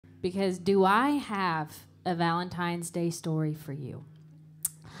because do I have a Valentine's Day story for you?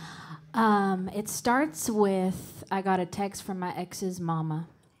 It starts with, I got a text from my ex's mama.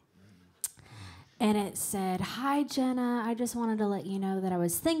 And it said, "Hi, Jenna. I just wanted to let you know that I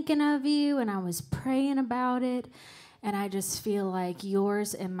was thinking of you and I was praying about it. And I just feel like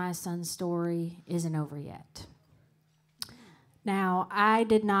yours and my son's story isn't over yet." Now, I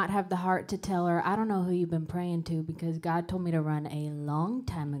did not have the heart to tell her, "I don't know who you've been praying to because God told me to run a long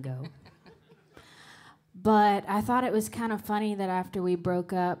time ago." But I thought it was kind of funny that after we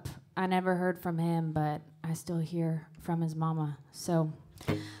broke up, I never heard from him, but I still hear from his mama. So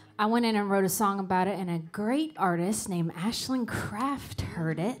I went in and wrote a song about it, and a great artist named Ashlyn Kraft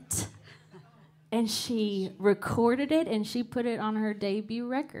heard it. And she recorded it, and she put it on her debut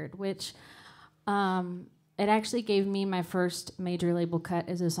record, which it actually gave me my first major label cut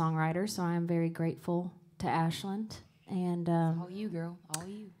as a songwriter, so I'm very grateful to Ashlyn. And all you, girl. All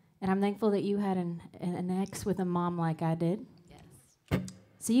you. And I'm thankful that you had an ex with a mom like I did. Yes.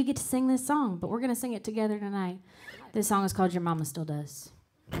 So you get to sing this song, but we're going to sing it together tonight. This song is called Your Mama Still Does.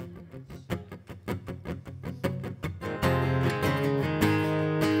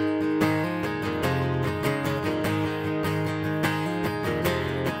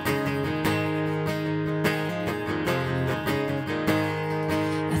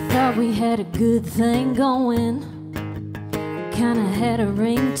 We had a good thing going, kinda had a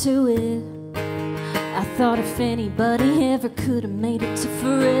ring to it. I thought if anybody ever could have made it to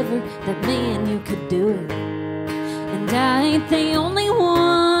forever, that me and you could do it. And I ain't the only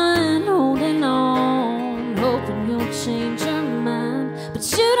one holding on, hoping you'll change your mind. But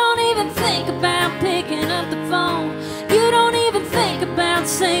you don't even think about picking up the phone. You don't even think about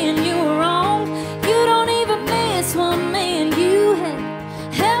saying you were wrong. You don't even miss one man you had.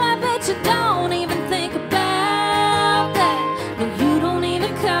 Hell, I bet you don't even think about that. No, you don't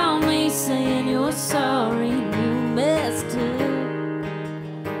even call me saying you're sorry and you messed up.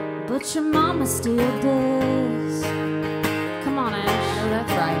 But your mama still does. Come on, Ash. Oh,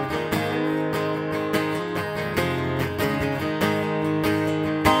 that's right.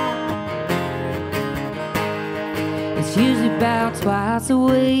 It's usually about twice a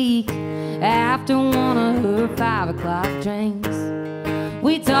week after one of her 5 o'clock drinks.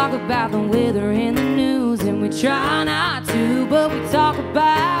 We talk about the weather and the news, and we try not to, but we talk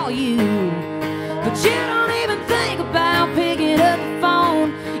about you. But you don't even think about picking up the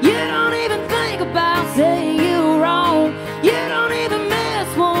phone. You don't even think about saying you were wrong. You don't even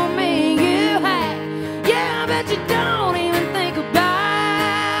miss one me you had. Yeah, I bet you don't even think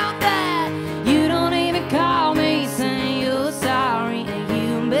about that. You don't even call me saying you're sorry and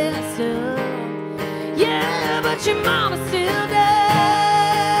you messed up. Yeah, but your mama still does.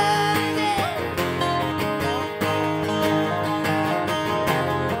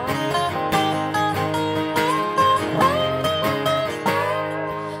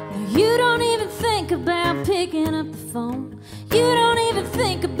 Picking up the phone. You don't even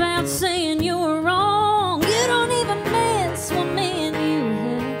think about saying you were wrong. You don't even miss one man you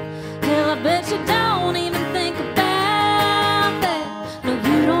had. Hell, I bet you don't even think about that. No,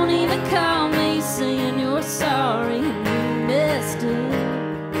 you don't even call me saying you're sorry and you messed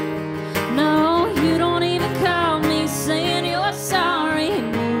up. No, you don't even call me saying you're sorry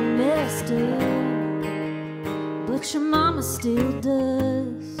and you messed up. But your mama still does.